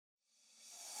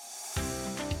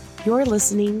You're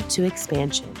listening to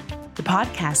Expansion, the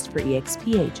podcast for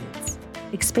EXP agents.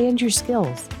 Expand your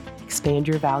skills, expand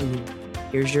your value.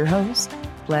 Here's your host,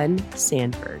 Glenn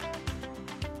Sanford.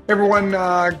 Hey everyone,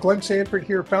 Glenn Sanford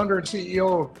here, founder and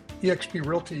CEO of eXp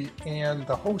Realty and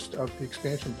the host of the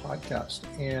Expansion podcast.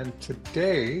 And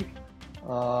today,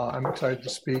 I'm excited to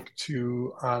speak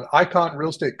to an icon real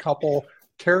estate couple,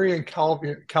 Terri and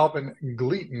Calvin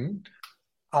Gleaton,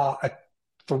 a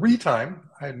three-time,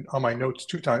 on my notes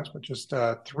 2 times, but just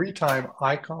a 3-time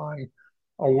icon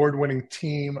award-winning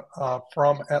team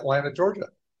from Atlanta, Georgia.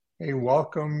 Hey,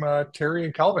 welcome, Terri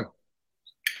and Calvin.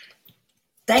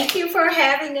 Thank you for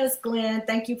having us, Glenn.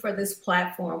 Thank you for this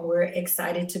platform. We're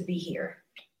excited to be here.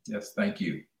 Yes, thank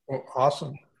you. Well,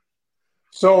 awesome.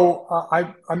 So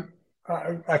I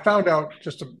found out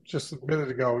just a minute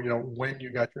ago, when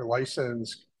you got your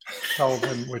license,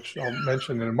 Calvin, which I'll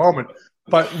mention in a moment.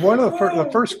 But one of the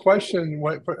first question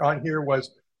on here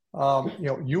was,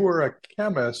 you were a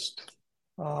chemist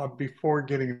before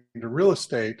getting into real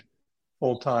estate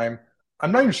full time.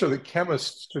 I'm not even sure that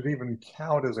chemists should even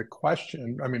count as a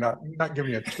question. I mean, I'm not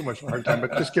giving you too much of a hard time,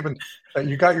 but just given that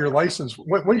you got your license,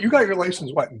 when you got your license,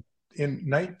 in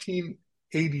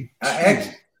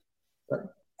 1982?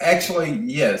 Actually,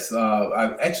 yes.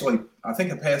 I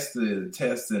think I passed the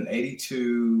test in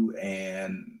 82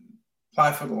 and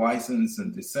applied for the license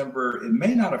in December. It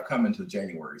may not have come until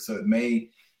January, so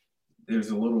there's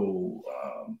a little.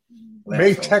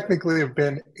 May technically have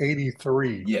been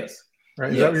 83. Yes.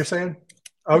 Right? Is that what you're saying?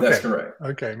 Okay. That's correct.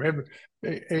 Okay. Maybe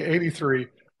 83.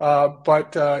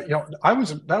 But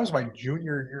that was my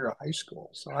junior year of high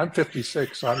school. So I'm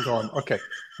 56. So I'm going, okay.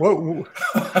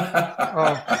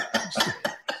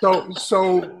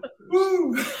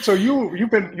 So you've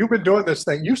been doing this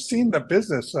thing. You've seen the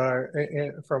business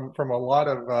from a lot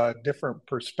of different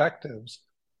perspectives.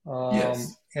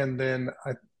 Yes. And then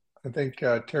I think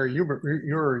Terri,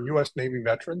 you're a U.S. Navy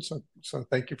veteran, so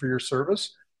thank you for your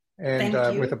service.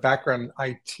 And with a background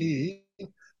in IT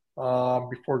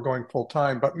before going full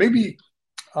time, but maybe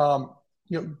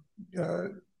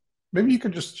maybe you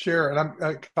could just share.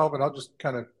 And Calvin, I'll just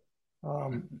kind of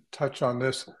touch on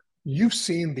this. You've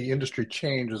seen the industry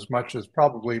change as much as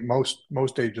probably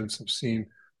most agents have seen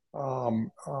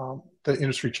the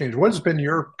industry change. What has been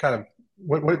your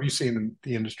what have you seen in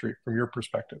the industry from your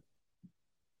perspective?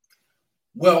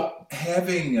 Well,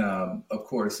 having, of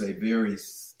course, a very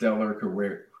stellar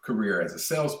career as a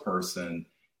salesperson,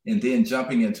 and then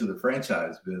jumping into the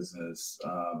franchise business,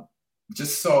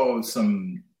 just saw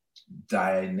some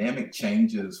dynamic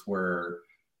changes where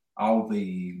all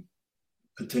the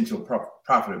potential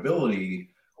profitability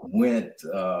went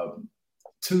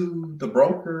to the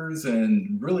brokers,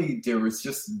 and really there was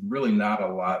just really not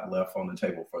a lot left on the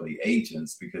table for the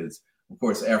agents because, of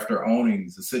course, after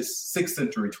owning the 6th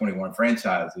Century 21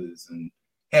 franchises and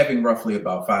having roughly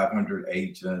about 500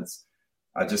 agents,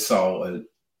 I just saw an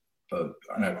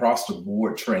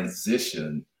across-the-board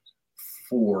transition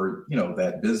for,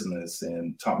 that business,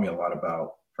 and taught me a lot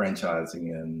about franchising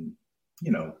and,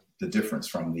 the difference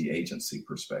from the agency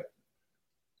perspective.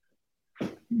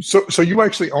 So you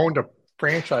actually owned a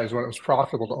franchise when it was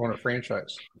profitable to own a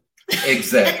franchise.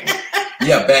 Exactly.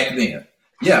 Yeah, back then.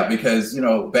 Yeah, because,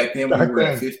 back then we were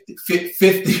at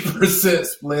 50%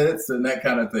 splits and that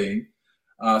kind of thing.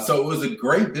 So it was a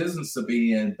great business to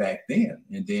be in back then.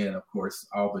 And then, of course,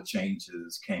 all the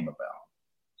changes came about.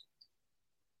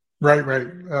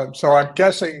 Right. So I'm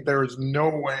guessing there's no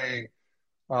way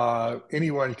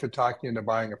anyone could talk you into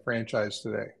buying a franchise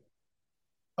today.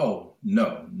 Oh,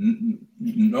 no.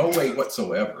 No way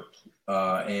whatsoever.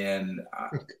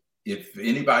 If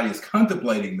anybody is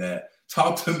contemplating that,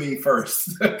 talk to me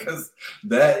first, because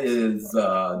that is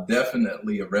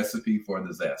definitely a recipe for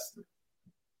disaster.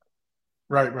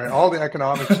 Right. All the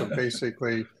economics have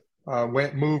basically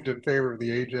moved in favor of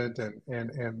the agent,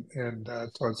 and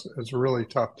so it's really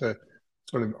tough to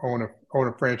sort of own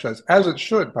a franchise, as it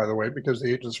should, by the way, because the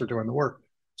agents are doing the work.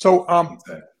 So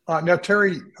Exactly. Now,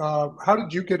 Terri, how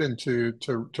did you get into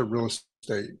real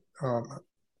estate?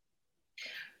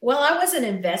 Well, I was an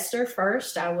investor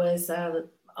first. I was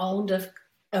owned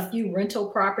a few rental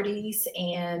properties,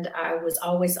 and I was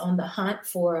always on the hunt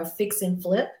for a fix and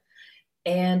flip.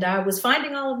 And I was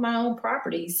finding all of my own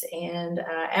properties. And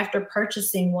after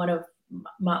purchasing one of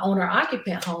my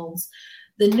owner-occupant homes,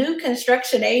 the new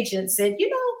construction agent said,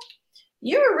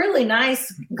 you're a really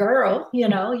nice girl. You're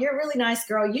a really nice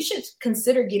girl. You should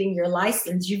consider getting your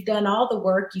license. You've done all the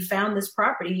work. You found this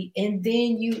property. And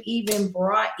then you even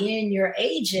brought in your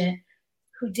agent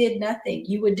who did nothing.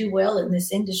 You would do well in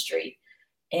this industry.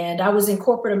 And I was in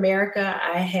corporate America.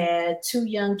 I had 2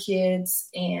 young kids,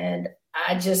 and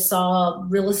I just saw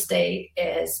real estate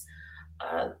as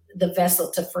the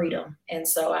vessel to freedom. And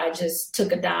so I just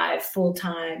took a dive full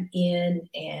time in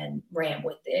and ran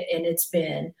with it. And it's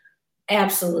been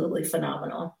absolutely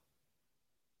phenomenal.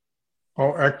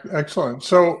 Oh, excellent.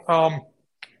 So,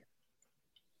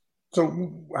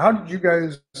 so how did you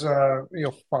guys,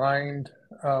 find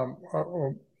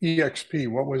EXP?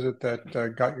 What was it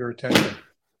that got your attention?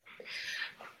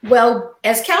 Well,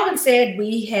 as Calvin said,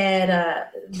 we had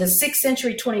the 6th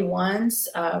Century 21s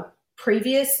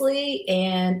previously,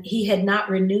 and he had not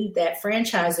renewed that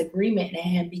franchise agreement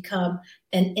and had become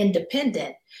an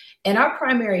independent. And our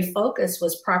primary focus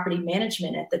was property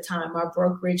management at the time. Our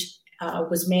brokerage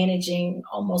was managing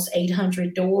almost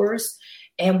 800 doors,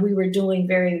 and we were doing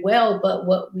very well. But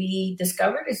what we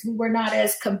discovered is we were not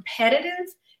as competitive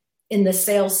in the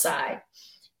sales side,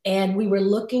 and we were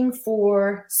looking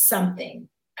for something.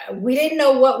 We didn't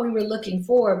know what we were looking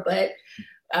for, but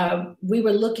we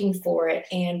were looking for it.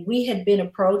 And we had been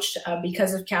approached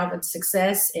because of Calvin's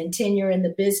success and tenure in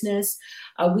the business.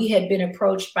 We had been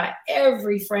approached by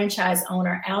every franchise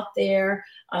owner out there,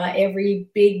 every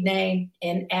big name,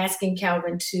 and asking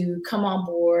Calvin to come on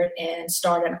board and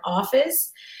start an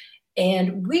office.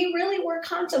 And we really were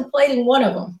contemplating one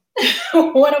of them.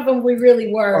 One of them we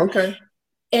really were. Okay.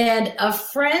 And a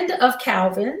friend of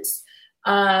Calvin's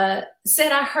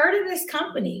said, I heard of this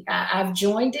company. I've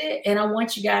joined it and I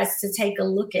want you guys to take a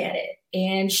look at it.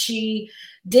 And she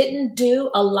didn't do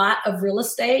a lot of real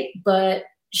estate, but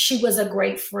she was a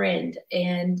great friend.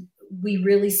 And we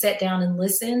really sat down and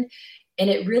listened. And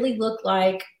it really looked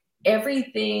like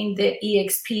everything that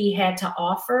EXP had to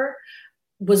offer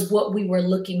was what we were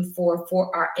looking for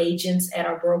our agents at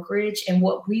our brokerage and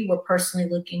what we were personally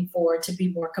looking for to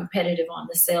be more competitive on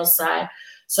the sales side.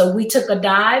 So we took a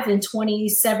dive in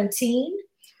 2017,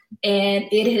 and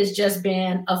it has just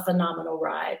been a phenomenal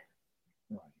ride.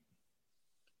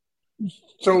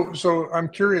 So I'm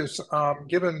curious,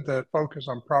 given the focus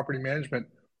on property management,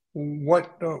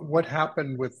 what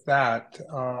happened with that?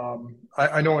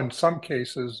 I know in some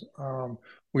cases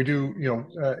we do,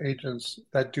 agents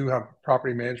that do have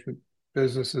property management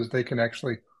businesses, they can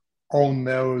actually own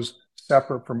those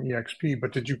separate from EXP.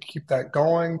 But did you keep that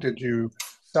going? Did you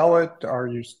sell it?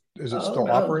 Is it still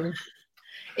operating?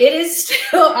 It is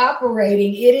still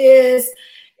operating.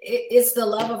 It's the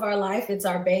love of our life. It's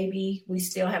our baby. We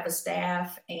still have a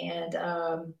staff,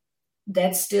 and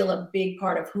that's still a big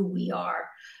part of who we are,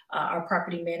 our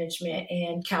property management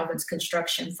and Calvin's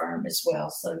construction firm as well.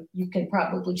 So you can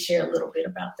probably share a little bit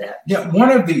about that. Yeah,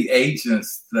 one of the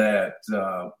agents that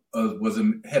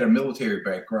had a military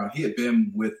background, he had been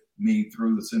with me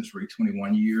through the Century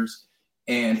 21 years,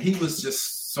 and he was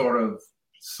just sort of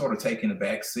taking a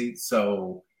back seat.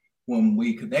 So when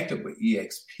we connected with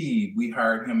EXP, we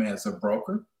hired him as a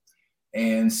broker.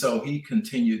 And so he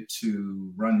continued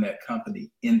to run that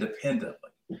company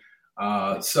independently.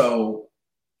 So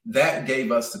that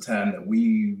gave us the time that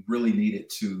we really needed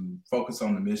to focus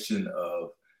on the mission of,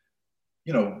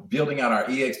 building out our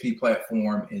EXP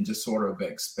platform and just sort of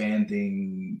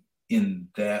expanding in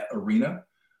that arena.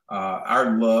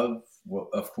 Our love,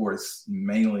 of course,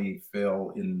 mainly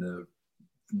fell in the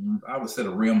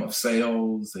realm of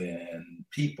sales and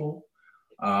people.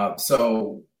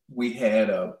 So we had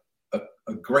a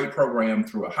great program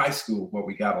through a high school where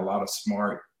we got a lot of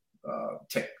smart,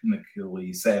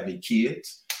 technically savvy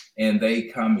kids, and they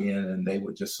come in and they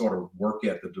would just sort of work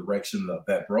at the direction of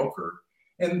that broker.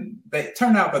 And they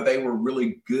turned out that they were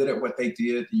really good at what they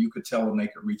did. You could tell them they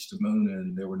could reach the moon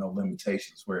and there were no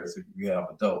limitations. Whereas if you have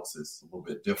adults, it's a little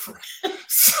bit different.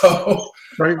 So,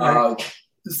 right.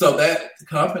 So that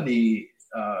company,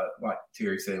 like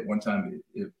Terry said, one time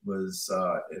it was,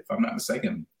 if I'm not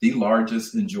mistaken, the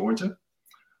largest in Georgia,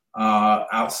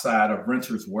 outside of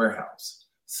Renters Warehouse.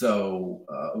 So,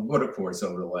 but of course,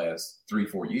 over the last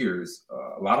 3-4 years,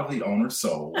 a lot of the owners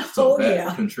sold. So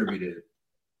that contributed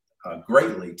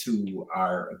greatly to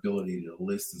our ability to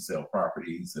list and sell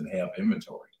properties and have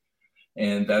inventory.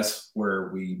 And that's where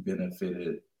we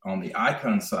benefited on the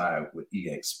Icon side with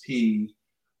EXP,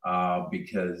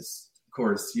 because, of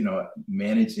course,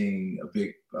 managing a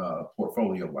big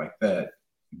portfolio like that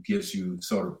gives you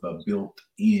sort of a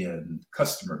built-in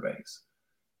customer base.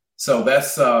 So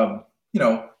that's,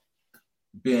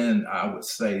 been, I would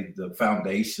say, the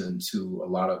foundation to a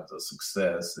lot of the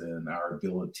success and our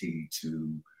ability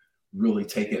to really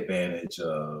take advantage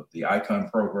of the Icon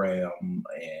program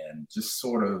and just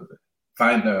sort of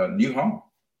find a new home.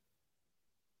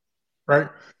 Right.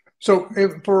 So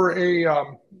for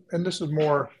and this is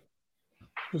more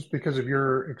just because of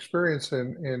your experience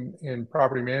in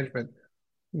property management,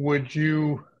 would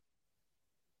you,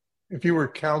 if you were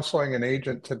counseling an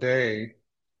agent today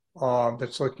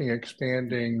that's looking at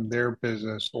expanding their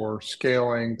business or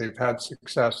scaling, they've had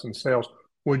success in sales,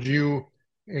 would you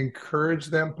encourage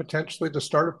them potentially to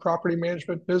start a property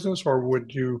management business, or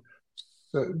would you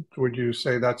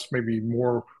say that's maybe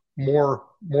more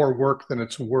work than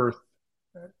it's worth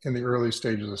in the early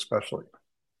stages, especially?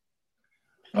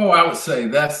 Oh, I would say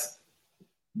that's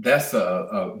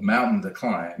a mountain to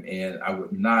climb, and I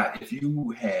would not. If you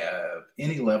have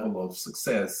any level of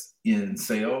success in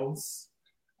sales,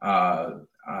 I'm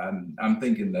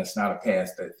thinking that's not a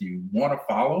path that you want to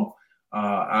follow.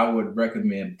 I would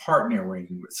recommend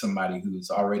partnering with somebody who's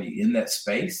already in that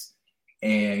space,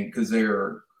 and because there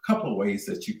are a couple of ways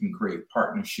that you can create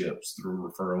partnerships through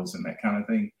referrals and that kind of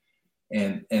thing.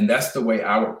 And that's the way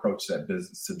I would approach that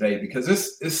business today, because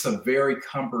it's a very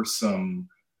cumbersome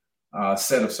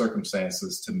set of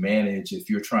circumstances to manage if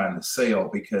you're trying to sell,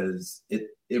 because it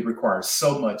requires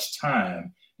so much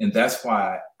time. And that's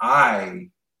why I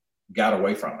got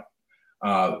away from it.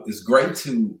 It's great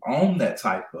to own that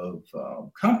type of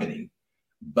company,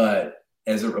 but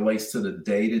as it relates to the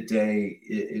day-to-day,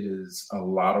 it is a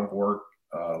lot of work,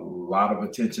 a lot of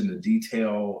attention to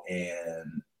detail.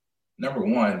 And number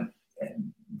one,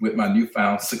 with my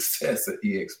newfound success at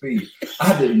EXP,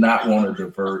 I did not want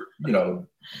to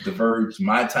diverge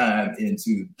my time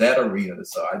into that arena.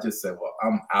 So I just said, well,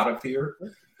 I'm out of here.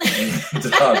 And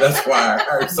that's why I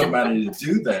hired somebody to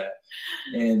do that.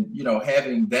 And,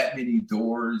 having that many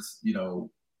doors, how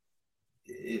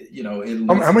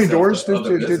many doors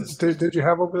did you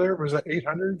have over there? Was that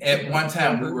 800? At one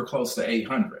time, we were close to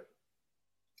 800.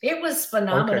 It was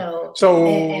phenomenal.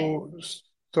 Okay.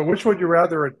 So which would you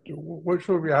rather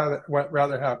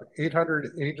have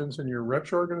 800 agents in your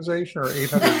reps organization or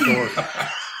 800 doors?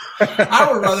 I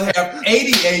would rather have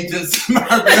 80 agents in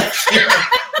my reps.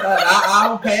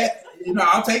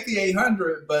 I'll take the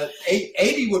 800, but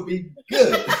 80 would be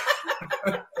good.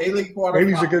 80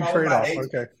 is a good trade-off.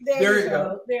 Okay. There you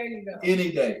go. There you go.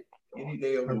 Any day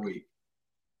of the week.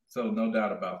 So no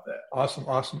doubt about that.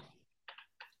 Awesome.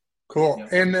 Cool. Yeah.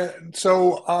 And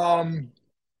so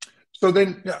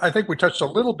then I think we touched a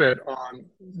little bit on,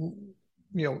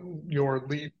 your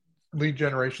lead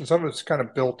generation. Some of it's kind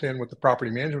of built in with the property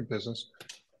management business.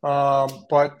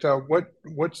 But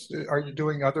are you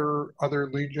doing other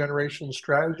lead generation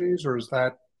strategies, or is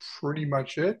that pretty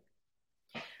much it?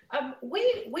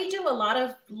 We do a lot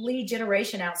of lead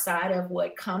generation outside of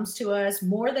what comes to us.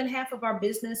 More than half of our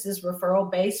business is referral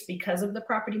based because of the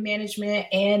property management.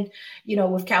 And,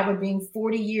 with Calvin being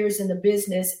 40 years in the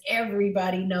business,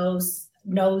 everybody knows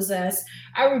us.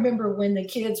 I remember when the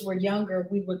kids were younger,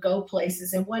 we would go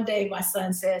places. And one day my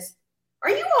son says, "Are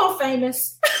you all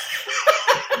famous?"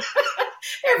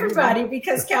 Everybody,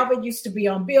 because Calvin used to be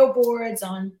on billboards,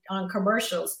 on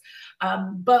commercials.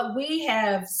 But we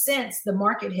have, since the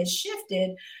market has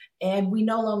shifted and we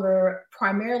no longer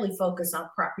primarily focus on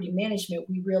property management,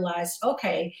 we realized,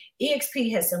 okay,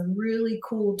 EXP has some really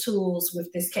cool tools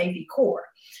with this KV core.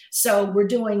 So we're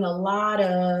doing a lot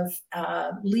of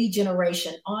lead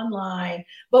generation online,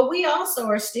 but we also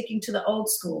are sticking to the old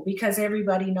school because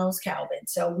everybody knows Calvin.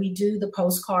 So we do the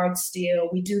postcards still,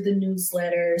 we do the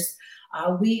newsletters.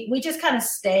 We just kind of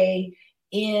stay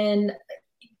in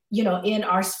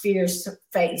our sphere's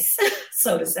face,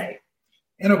 so to say.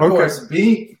 And of course,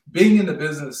 being in the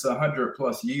business 100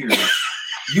 plus years,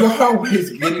 you're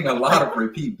always getting a lot of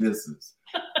repeat business.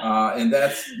 And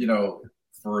that's,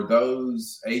 for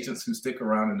those agents who stick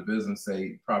around in the business,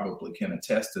 they probably can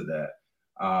attest to that.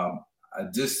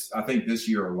 I think this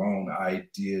year alone, I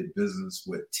did business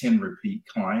with 10 repeat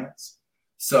clients.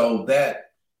 So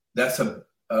that's a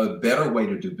better way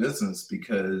to do business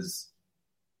because,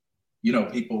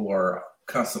 people are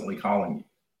constantly calling you.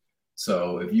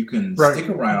 So if you can stick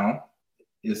around,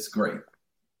 it's great.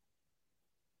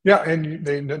 Yeah, and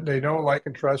they know, like,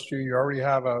 and trust you. You already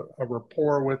have a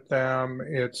rapport with them.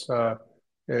 It's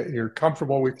you're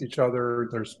comfortable with each other.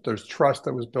 There's trust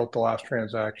that was built the last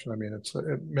transaction. I mean,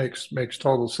 it makes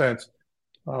total sense.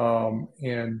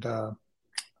 And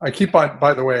I keep on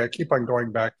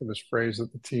going back to this phrase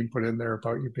that the team put in there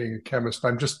about you being a chemist.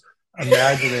 I'm just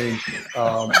imagining,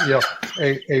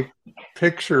 a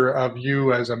picture of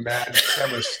you as a mad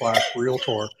chemist /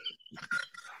 realtor.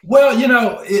 Well,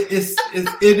 it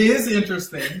is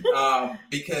interesting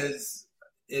because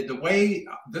the way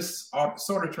this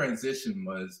sort of transition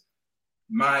was,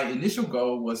 my initial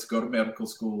goal was to go to medical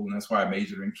school, and that's why I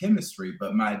majored in chemistry.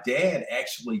 But my dad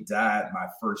actually died my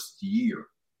first year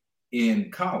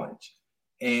in college.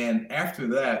 And after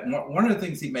that, one of the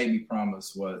things he made me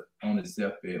promise was on his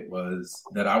deathbed was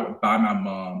that I would buy my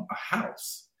mom a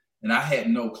house. and I had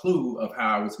no clue of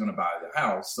how I was going to buy the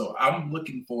house. So I'm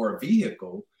looking for a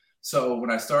vehicle. So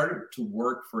when I started to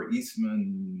work for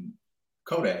Eastman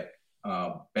Kodak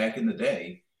back in the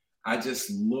day, I just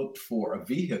looked for a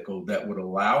vehicle that would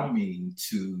allow me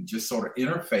to just sort of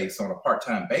interface on a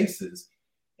part-time basis.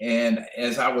 And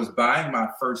as I was buying my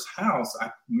first house,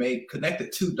 I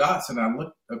connected two dots, and I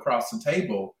looked across the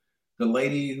table. The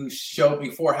lady who showed me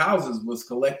 4 houses was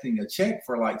collecting a check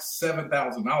for like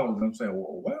 $7,000. I'm saying,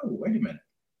 well, whoa, wait a minute.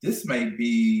 This may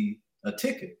be a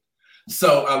ticket.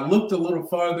 So I looked a little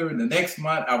farther, and the next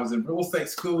month I was in real estate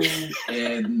school,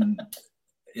 and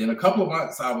in a couple of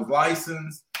months I was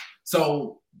licensed.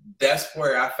 So that's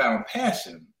where I found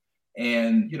passion.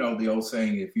 And, you know, the old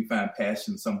saying, if you find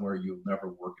passion somewhere, you'll never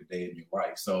work a day in your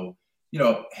life. So, you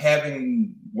know,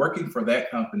 working for that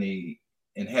company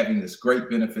and having this great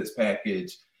benefits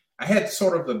package, I had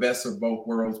sort of the best of both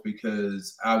worlds,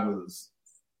 because I was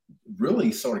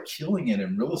really sort of killing it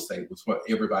in real estate, was what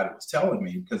everybody was telling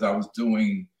me, because I was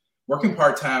working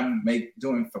part-time,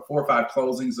 doing for 4 or 5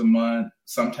 closings a month,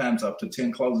 sometimes up to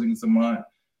 10 closings a month.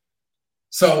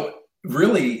 So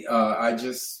really, I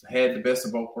just had the best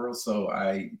of both worlds. So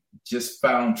I just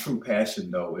found true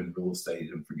passion, though, in real estate,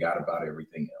 and forgot about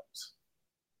everything else.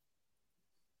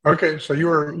 Okay, so you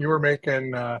were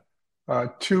making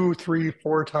 2, 3,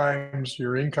 4 times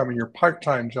your income in your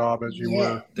part-time job as you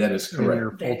were. That is correct. In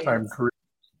your full-time career.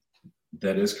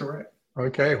 That is correct.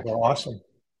 Okay, well, awesome.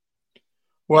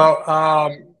 Well,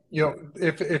 you know,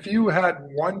 if you had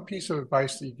one piece of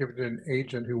advice that you give to an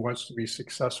agent who wants to be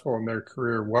successful in their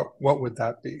career, what would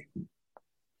that be?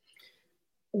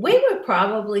 We would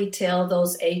probably tell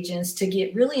those agents to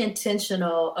get really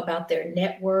intentional about their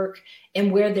network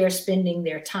and where they're spending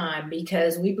their time,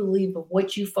 because we believe of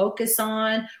what you focus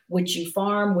on, what you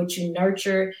farm, what you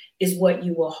nurture is what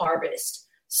you will harvest.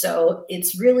 So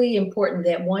it's really important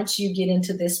that once you get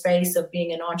into this space of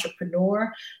being an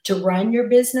entrepreneur, to run your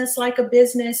business like a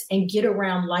business and get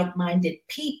around like-minded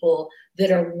people that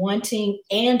are wanting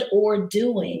and or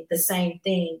doing the same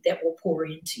thing that will pour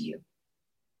into you.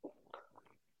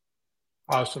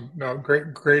 Awesome. No,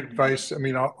 great advice. I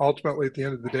mean, ultimately, at the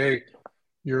end of the day,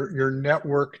 your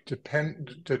network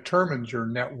determines your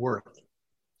net worth.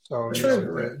 So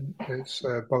it's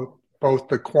both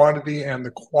the quantity and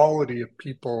the quality of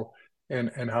people,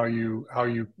 and how you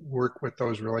work with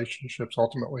those relationships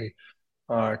ultimately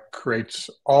creates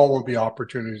all of the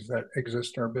opportunities that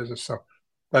exist in our business. So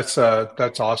that's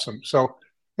awesome. So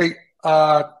hey,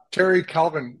 Terri,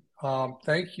 Calvin,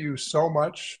 thank you so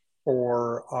much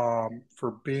for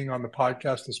being on the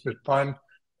podcast. It's been fun.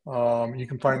 You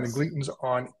can find the Gleatons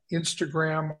on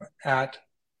Instagram at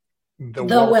the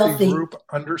Wealthy Group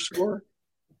 _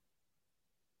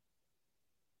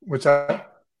 What's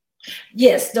that?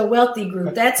 Yes, the Wealthy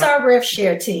Group. That's our Rev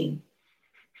Share team.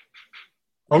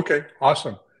 Okay,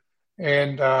 awesome.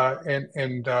 And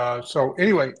so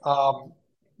anyway, a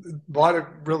lot of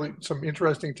really some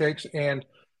interesting takes. And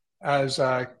as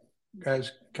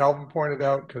Calvin pointed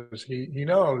out, because he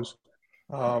knows,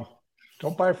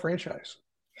 don't buy a franchise.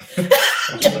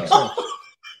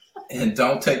 And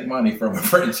don't take money from a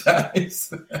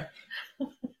franchise.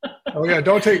 Oh yeah,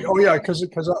 don't take. Oh yeah,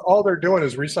 because all they're doing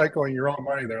is recycling your own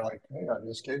money. They're like, hey, I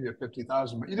just gave you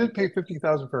 $50,000, but you did pay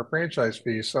 $50,000 for a franchise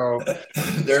fee. So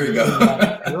there you go.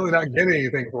 You're really not getting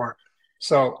anything for it.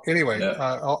 So anyway,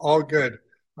 all good.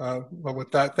 But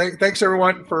with that, thanks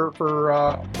everyone for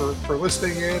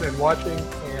listening in and watching,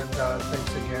 and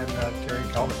thanks again, Terri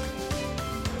and Calvin.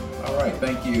 All right,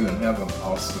 thank you, and have an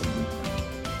awesome week.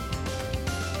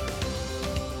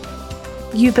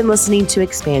 You've been listening to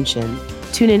Expansion.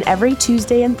 Tune in every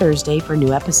Tuesday and Thursday for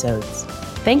new episodes.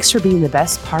 Thanks for being the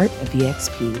best part of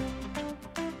EXP.